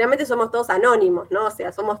 que generalmente somos todos anónimos, ¿no? O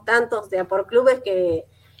sea, somos tantos, o sea, por clubes que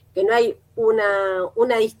no hay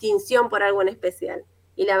una distinción por algo en especial.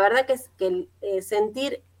 Y la verdad que es que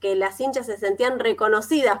sentir que las hinchas se sentían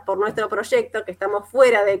reconocidas por nuestro proyecto, que estamos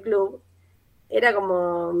fuera del club, era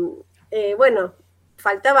como, bueno,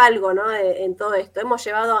 faltaba algo, ¿no? En todo esto. Hemos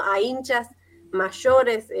llevado a hinchas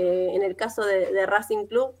mayores, en el caso de Racing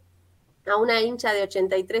Club, a una hincha de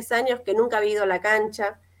 83 años que nunca había ido a la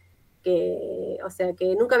cancha, o sea,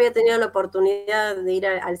 que nunca había tenido la oportunidad de ir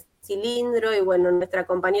al cilindro, y bueno, nuestra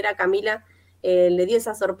compañera Camila le dio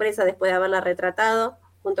esa sorpresa después de haberla retratado,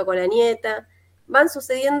 junto con la nieta. Van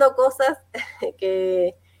sucediendo cosas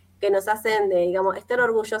que nos hacen, digamos, estar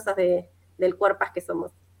orgullosas del Cuerpas que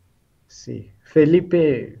somos. Sim.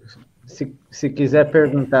 Felipe, se quiser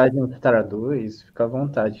perguntar, a gente traduz, fica à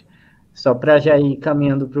vontade. Só para já ir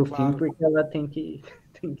caminhando para o fim, Claro. porque ela tem que,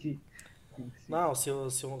 tem que Não, se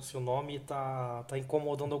o nome tá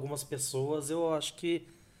incomodando algumas pessoas, eu acho que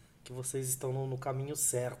vocês estão no caminho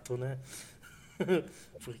certo, né?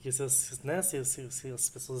 Porque né, se as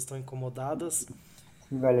pessoas estão incomodadas.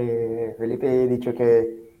 Vale, Felipe he dicho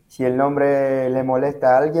que si el nombre le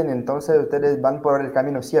molesta a alguien, entonces ustedes van por el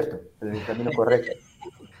camino cierto, el camino correcto.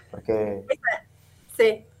 Porque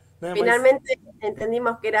Sí, Né, mas, finalmente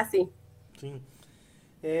entendimos que era así. sim.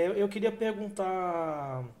 Eu queria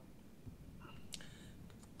perguntar.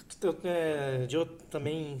 Eu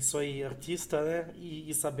também sou artista, né?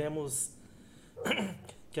 E sabemos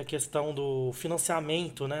que a questão do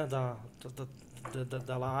financiamento, né, da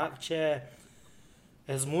arte é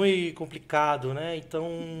muito complicado, né?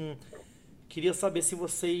 Então, queria saber se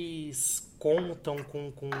vocês contam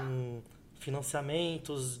com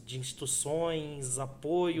financiamentos de instituições,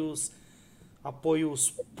 apoios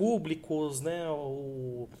públicos, né?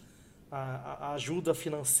 Ou a ajuda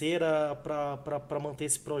financeira para manter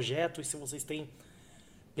esse projeto, e se vocês têm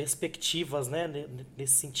perspectivas, né,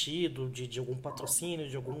 nesse sentido, de algum patrocínio,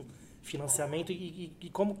 de algum financiamento, e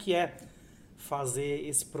como que é fazer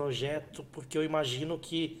esse projeto, porque eu imagino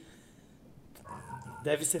que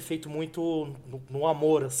deve ser feito muito no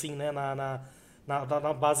amor, assim, né, na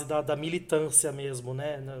base da militância mesmo,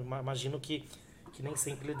 né? Imagino que nem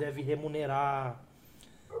sempre ele deve remunerar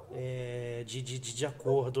de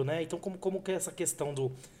acordo, né? Então, como que é essa questão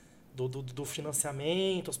do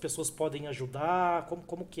financiamento? As pessoas podem ajudar?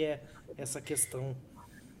 Como que é essa questão?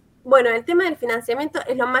 Bueno, el tema del financiamiento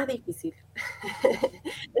es lo más difícil.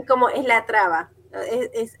 es la traba.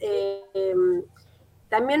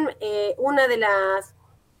 También una de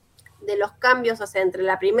de los cambios, o sea, entre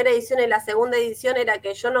la primera edición y la segunda edición, era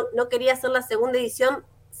que yo no quería hacer la segunda edición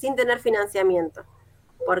sin tener financiamiento,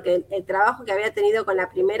 porque el trabajo que había tenido con la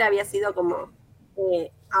primera había sido como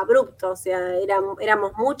abrupto, o sea,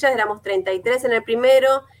 éramos muchas, éramos 33 en el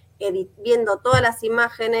primero, viendo todas las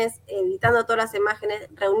imágenes, editando todas las imágenes,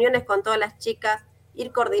 reuniones con todas las chicas,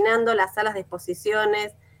 ir coordinando las salas de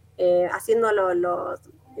exposiciones, haciendo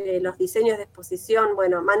los diseños de exposición,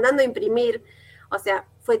 bueno, mandando a imprimir, o sea,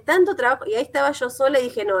 fue tanto trabajo, y ahí estaba yo sola y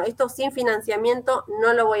dije, no, esto sin financiamiento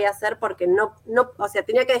no lo voy a hacer porque no, o sea,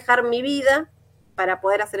 tenía que dejar mi vida para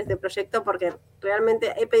poder hacer este proyecto, porque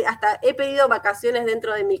realmente hasta he pedido vacaciones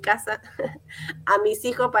dentro de mi casa a mis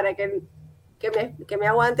hijos para que me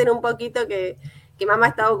aguanten un poquito, que mamá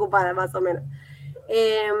estaba ocupada más o menos.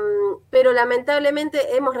 Pero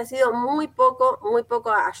lamentablemente hemos recibido muy poco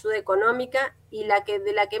ayuda económica, y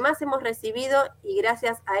de la que más hemos recibido, y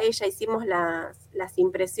gracias a ella hicimos las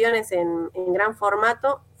impresiones en gran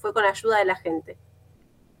formato, fue con ayuda de la gente.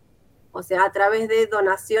 O sea, a través de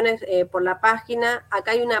donaciones por la página.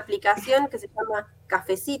 Acá hay una aplicación que se llama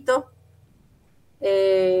Cafecito,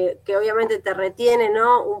 que obviamente te retiene,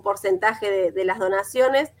 ¿no?, un porcentaje de las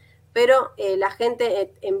donaciones, pero la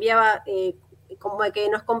gente enviaba, como que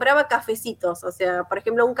nos compraba cafecitos. O sea, por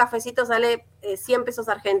ejemplo, un cafecito sale 100 pesos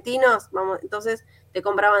argentinos, entonces te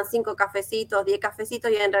compraban 5 cafecitos, 10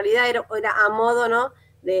 cafecitos, y en realidad era a modo, ¿no?,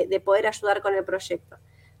 de poder ayudar con el proyecto.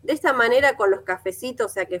 De esta manera, con los cafecitos, o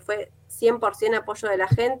sea que fue 100% apoyo de la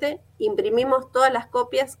gente, imprimimos todas las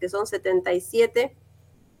copias, que son 77,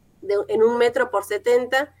 en 1 metro por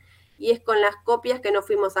 70, y es con las copias que nos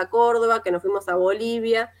fuimos a Córdoba, que nos fuimos a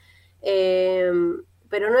Bolivia,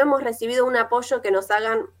 pero no hemos recibido un apoyo que nos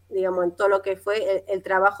hagan, digamos, en todo lo que fue el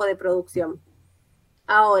trabajo de producción.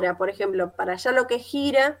 Ahora, por ejemplo, para allá lo que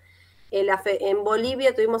gira, en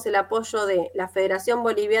Bolivia tuvimos el apoyo de la Federación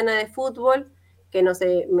Boliviana de Fútbol, que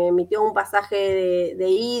me emitió un pasaje de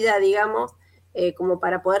ida, digamos, como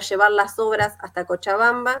para poder llevar las obras hasta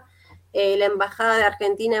Cochabamba. La Embajada de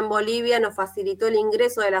Argentina en Bolivia nos facilitó el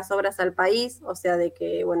ingreso de las obras al país, o sea, de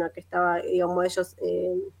que, bueno, que estaba, digamos, ellos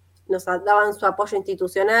nos daban su apoyo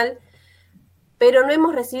institucional, pero no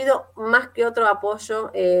hemos recibido más que otro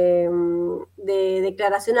apoyo de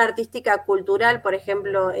declaración artística cultural, por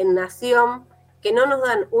ejemplo, en Nación, que no nos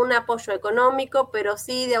dan un apoyo económico, pero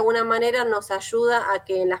sí de alguna manera nos ayuda a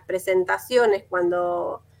que en las presentaciones,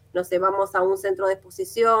 cuando nos vamos a un centro de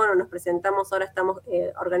exposición o nos presentamos, ahora estamos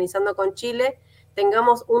organizando con Chile,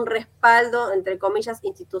 tengamos un respaldo, entre comillas,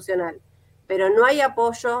 institucional. Pero no hay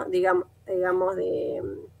apoyo, digamos de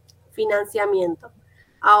financiamiento.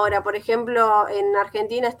 Ahora, por ejemplo, en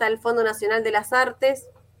Argentina está el Fondo Nacional de las Artes,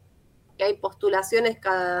 que hay postulaciones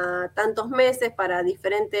cada tantos meses para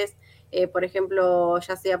diferentes, por ejemplo,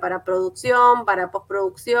 ya sea para producción, para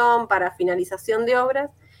postproducción, para finalización de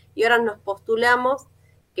obras, y ahora nos postulamos,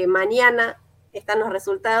 que mañana están los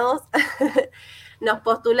resultados, nos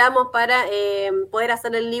postulamos para poder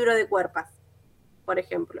hacer el libro de Cuerpas, por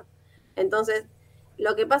ejemplo. Entonces,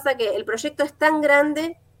 lo que pasa es que el proyecto es tan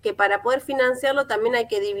grande que para poder financiarlo también hay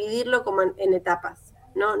que dividirlo como en etapas.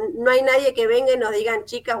 No hay nadie que venga y nos digan,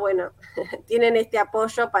 chicas, bueno, tienen este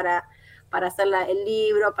apoyo para hacer el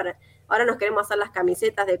libro, ahora nos queremos hacer las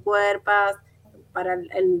camisetas de Cuerpas, para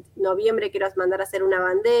el noviembre quiero mandar a hacer una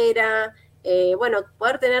bandera, bueno,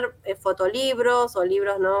 poder tener fotolibros o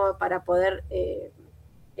libros, ¿no?, para poder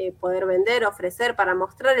vender, ofrecer, para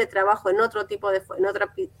mostrar el trabajo en otro tipo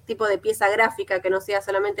de pieza gráfica que no sea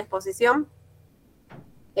solamente exposición.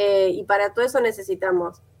 Y para todo eso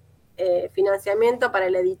necesitamos financiamiento para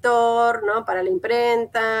el editor, ¿no?, para la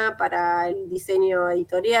imprenta, para el diseño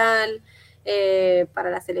editorial, para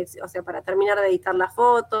la selección, o sea, para terminar de editar las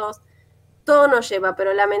fotos. Todo nos lleva,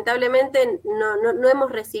 pero lamentablemente no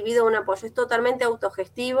hemos recibido un apoyo. Es totalmente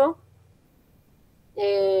autogestivo.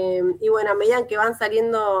 Y bueno, a medida que van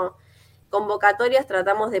saliendo convocatorias,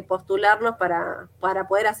 tratamos de postularnos para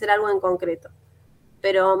poder hacer algo en concreto.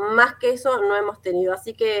 Pero más que eso no hemos tenido.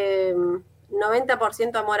 Así que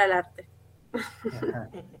 90% amor al arte.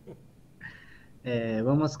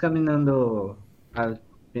 Vamos caminando al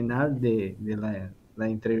final de la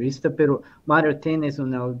entrevista, pero Mario, ¿tienes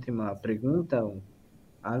una última pregunta o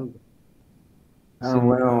algo? Sí.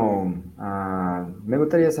 Bueno, me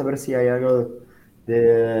gustaría saber si hay algo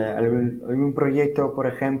de algún proyecto, por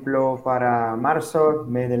ejemplo, para marzo,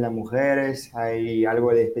 mes de las mujeres. ¿Hay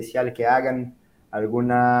algo de especial que hagan?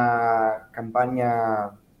 ¿Alguna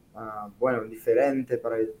campaña, bueno, diferente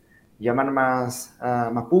para llamar más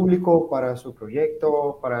público para su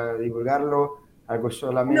proyecto, para divulgarlo? ¿Algo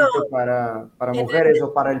solamente para mujeres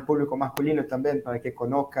o para el público masculino también, para que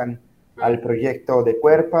conozcan al proyecto de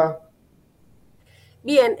Cuerpa?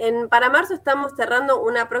 Bien, para marzo estamos cerrando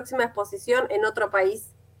una próxima exposición en otro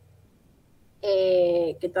país,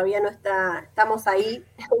 que todavía no estamos ahí,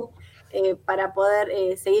 para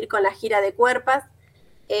poder seguir con la gira de Cuerpas.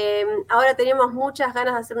 Ahora tenemos muchas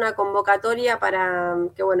ganas de hacer una convocatoria para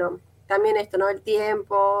que, bueno, también esto, ¿no? El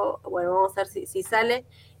tiempo, bueno, vamos a ver si sale,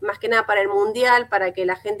 más que nada para el Mundial, para que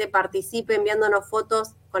la gente participe enviándonos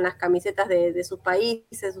fotos con las camisetas de sus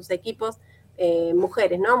países, sus equipos,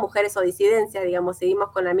 mujeres, ¿no? Mujeres o disidencias, digamos,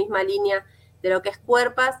 seguimos con la misma línea de lo que es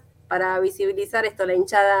Cuerpas, para visibilizar esto, la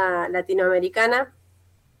hinchada latinoamericana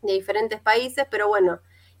de diferentes países, pero bueno,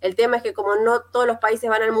 el tema es que como no todos los países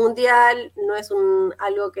van al mundial, no es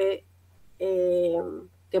algo que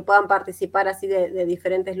puedan participar así de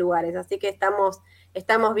diferentes lugares. Así que estamos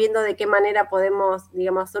viendo de qué manera podemos,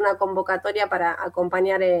 digamos, hacer una convocatoria para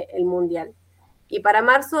acompañar el mundial. Y para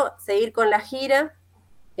marzo, seguir con la gira.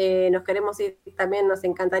 Nos queremos ir también, nos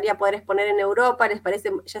encantaría poder exponer en Europa, ¿les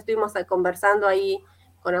parece? Ya estuvimos conversando ahí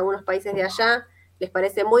con algunos países de allá. Les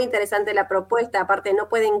parece muy interesante la propuesta, aparte no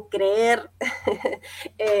pueden creer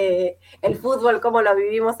el fútbol como lo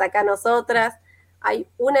vivimos acá nosotras. Hay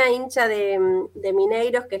una hincha de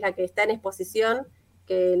Mineiros, que es la que está en exposición,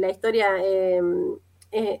 que la historia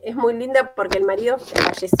es muy linda porque el marido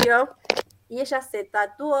falleció y ella se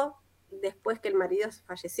tatuó después que el marido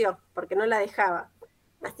falleció, porque no la dejaba.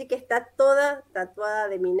 Así que está toda tatuada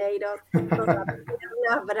de Mineiros, toda,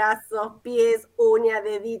 piernas, brazos, pies, uñas,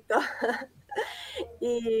 deditos.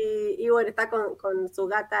 Y bueno, está con su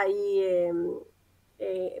gata ahí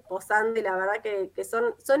posando, y la verdad que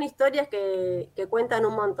son historias que cuentan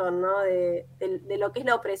un montón, ¿no? De lo que es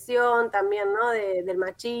la opresión también, ¿no? Del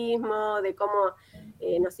machismo, de cómo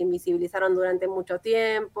nos invisibilizaron durante mucho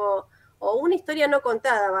tiempo, o una historia no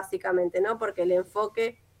contada, básicamente, ¿no? Porque el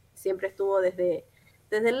enfoque siempre estuvo desde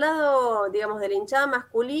el lado, digamos, de la hinchada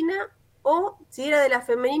masculina, o si era de la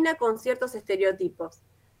femenina, con ciertos estereotipos,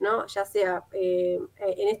 ¿no? Ya sea,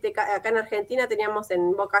 acá en Argentina teníamos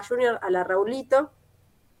en Boca Juniors a la Raulito,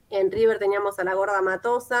 en River teníamos a la Gorda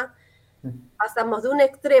Matosa. Pasamos de un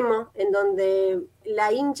extremo en donde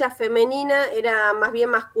la hincha femenina era más bien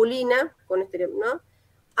masculina, ¿no?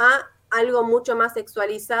 A algo mucho más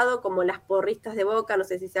sexualizado, como las porristas de Boca, no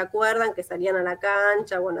sé si se acuerdan, que salían a la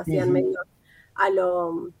cancha, bueno, hacían medio a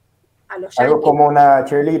los Algo yankees. como una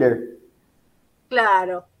cheerleader.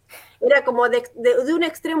 Claro, era como de un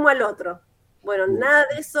extremo al otro. Bueno, nada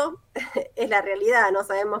de eso es la realidad, ¿no?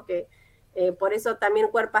 Sabemos que por eso también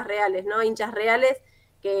cuerpas reales, ¿no? Hinchas reales,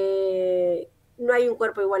 que no hay un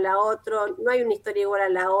cuerpo igual a otro, no hay una historia igual a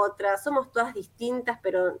la otra, somos todas distintas,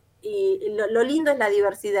 pero lo lindo es la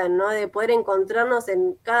diversidad, ¿no? De poder encontrarnos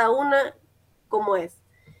en cada una como es.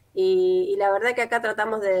 Y la verdad que acá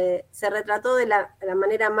se retrató de la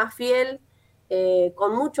manera más fiel,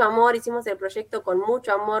 con mucho amor, hicimos el proyecto con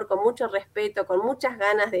mucho amor, con mucho respeto, con muchas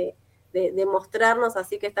ganas de mostrarnos,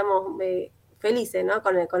 así que estamos felices, ¿no?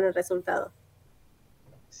 con el resultado.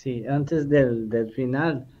 Sí, antes del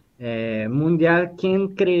final, Mundial,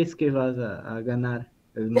 ¿quién crees que vas a ganar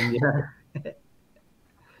el Mundial?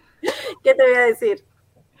 ¿Qué te voy a decir?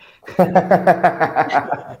 ¿Vos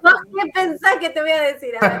qué pensás que te voy a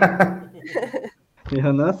decir? A ver.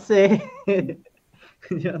 Yo no sé.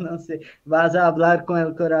 Yo no sé. ¿Vas a hablar con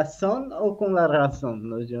el corazón o con la razón?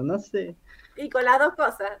 No, yo no sé. Y con las dos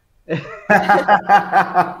cosas.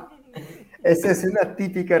 Esa es una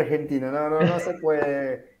típica argentina, no se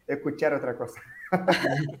puede escuchar otra cosa.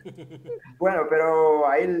 Bueno, pero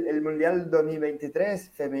hay el Mundial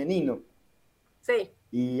 2023 femenino. Sí.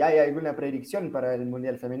 ¿Y hay alguna predicción para el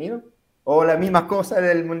Mundial femenino? ¿O la misma cosa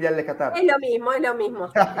del Mundial de Qatar? Es lo mismo, es lo mismo.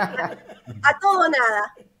 A todo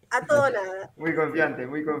nada, a todo nada. Muy confiante,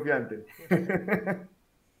 muy confiante.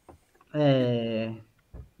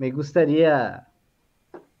 Me gustaría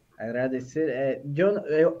agradecer.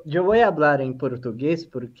 Yo voy a hablar en portugués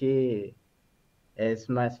porque es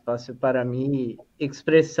más fácil para mí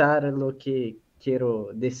expresar lo que quiero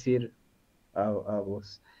decir a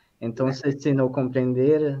vos. Entonces, si no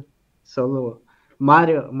comprender, solo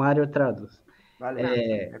Mário traduz. Vale,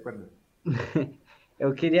 de acuerdo.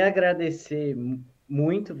 Eu queria agradecer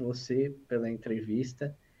muito você pela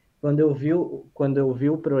entrevista. Quando eu vi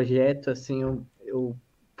o projeto, assim, eu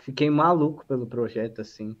fiquei maluco pelo projeto,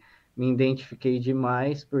 assim. Me identifiquei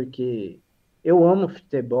demais porque eu amo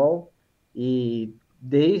futebol e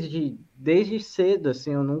desde cedo,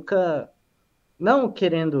 assim, eu nunca, não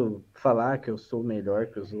querendo falar que eu sou melhor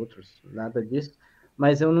que os outros, nada disso,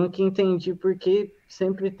 mas eu nunca entendi porque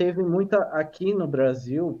sempre teve muita, aqui no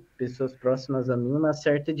Brasil, pessoas próximas a mim, uma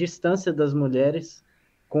certa distância das mulheres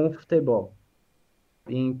com o futebol.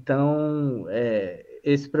 Então,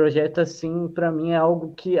 esse projeto, assim, para mim é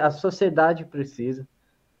algo que a sociedade precisa,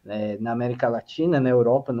 né? Na América Latina, na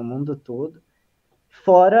Europa, no mundo todo.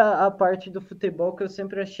 Fora a parte do futebol, que eu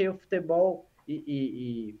sempre achei o futebol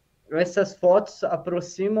e essas fotos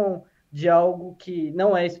aproximam de algo que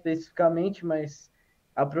não é especificamente, mas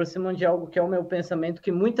aproximam de algo que é o meu pensamento,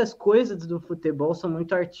 que muitas coisas do futebol são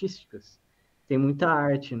muito artísticas. Tem muita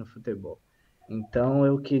arte no futebol. Então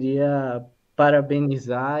eu queria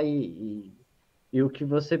parabenizar e o que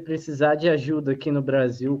você precisar de ajuda aqui no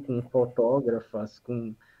Brasil, com fotógrafas,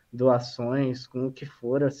 com doações, com o que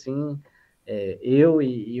for, assim, eu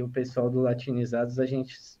e o pessoal do Latinizados, a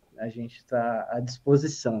gente está à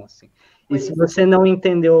disposição, assim. E se Buenísimo. você não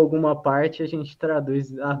entendeu alguma parte, a gente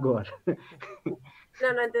traduz agora.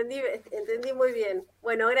 No, entendí muy bien.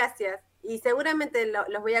 Bueno, gracias. Y seguramente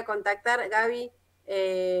los voy a contactar, Gaby.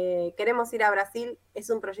 Queremos ir a Brasil, es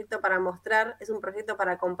un proyecto para mostrar, es un proyecto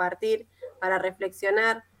para compartir, para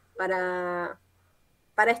reflexionar, para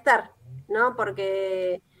estar, ¿no?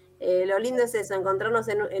 Porque lo lindo es eso, encontrarnos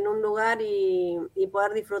en un lugar y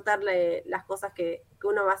poder disfrutar las cosas que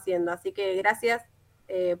uno va haciendo. Así que gracias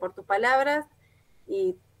por tus palabras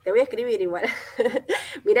y te voy a escribir igual.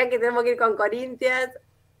 Mirá que tenemos que ir con Corinthians.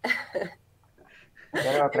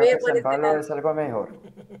 Pero creo que San Pablo es algo mejor.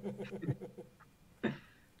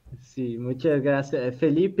 Sí, muchas gracias.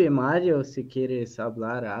 Felipe, Mario, si quieres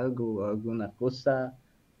hablar algo, alguna cosa,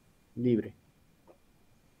 libre.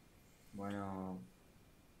 Bueno,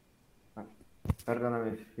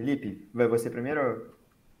 perdóname, Felipe, vai você primeiro?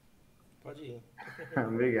 Pode ir.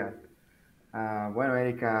 Obrigado. Bueno,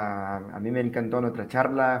 Erika, a mí me encantó nuestra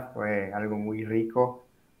charla, fue algo muy rico.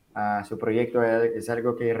 Su proyecto es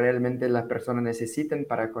algo que realmente las personas necesitan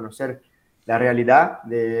para conocer la realidad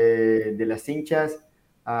de las hinchas,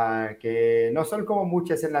 que no son como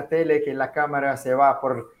muchas en la tele, que la cámara se va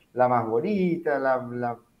por la más bonita,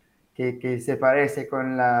 que se parece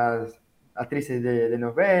con las actrices de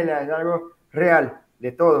novelas, es algo real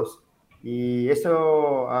de todos. Y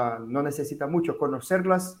eso no necesita mucho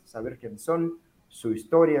conocerlas, saber quién son, su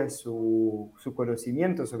historia, su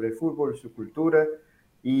conocimiento sobre el fútbol, su cultura.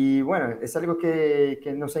 Y bueno, es algo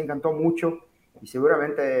que nos encantó mucho y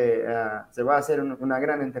seguramente se va a hacer una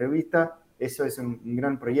gran entrevista. Eso es un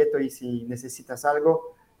gran proyecto y si necesitas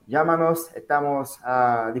algo, llámanos, estamos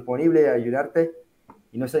disponibles a ayudarte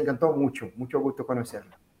y nos encantó mucho, mucho gusto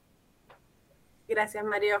conocerlo. Gracias,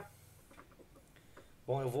 Mario.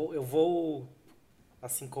 Bom, eu vou,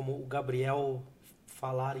 assim como o Gabriel,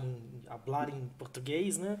 hablar em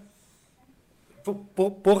português, né?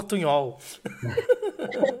 Portunhol.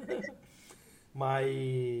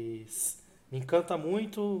 Mas me encanta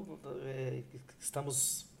muito,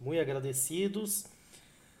 estamos muito agradecidos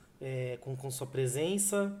com sua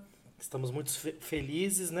presença, estamos muito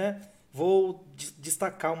felizes, né? Vou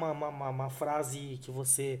destacar uma frase que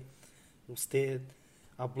você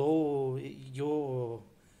falou e eu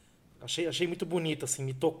achei muito bonito, assim,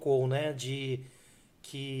 me tocou, né? De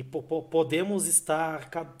que podemos estar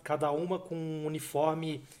cada uma com um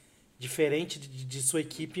uniforme diferente de sua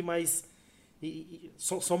equipe, mas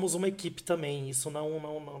somos uma equipe também. Isso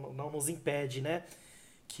não nos impede, né?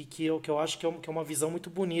 Que eu acho que é uma visão muito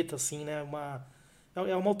bonita, assim, né?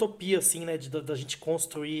 É uma utopia, assim, né? Da gente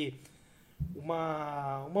construir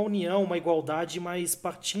uma união, uma igualdade, mas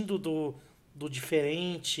partindo do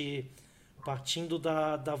diferente, partindo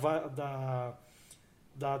da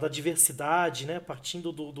diversidade, né?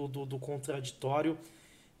 Partindo do contraditório.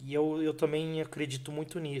 E eu também acredito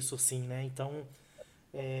muito nisso, assim, né? Então,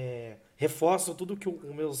 reforço tudo que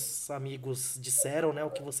os meus amigos disseram, né?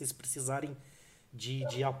 O que vocês precisarem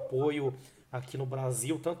de apoio aqui no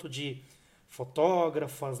Brasil, tanto de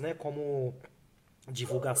fotógrafas, né? Como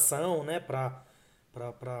divulgação, né? Para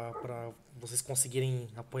vocês conseguirem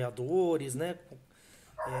apoiadores, né?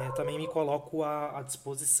 Também me coloco à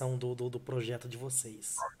disposição do projeto de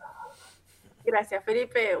vocês. Gracias,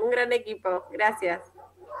 Felipe. Un gran equipo. Gracias.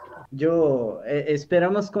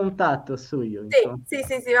 Esperamos contacto suyo. Sí,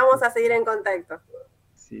 vamos a seguir en contacto.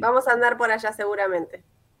 Sí. Vamos a andar por allá seguramente.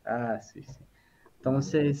 Sí.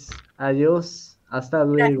 Entonces, adiós. Hasta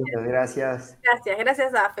luego. Gracias.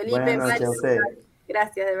 Gracias a Felipe. Buenas noches a usted.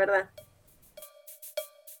 Gracias, de verdad.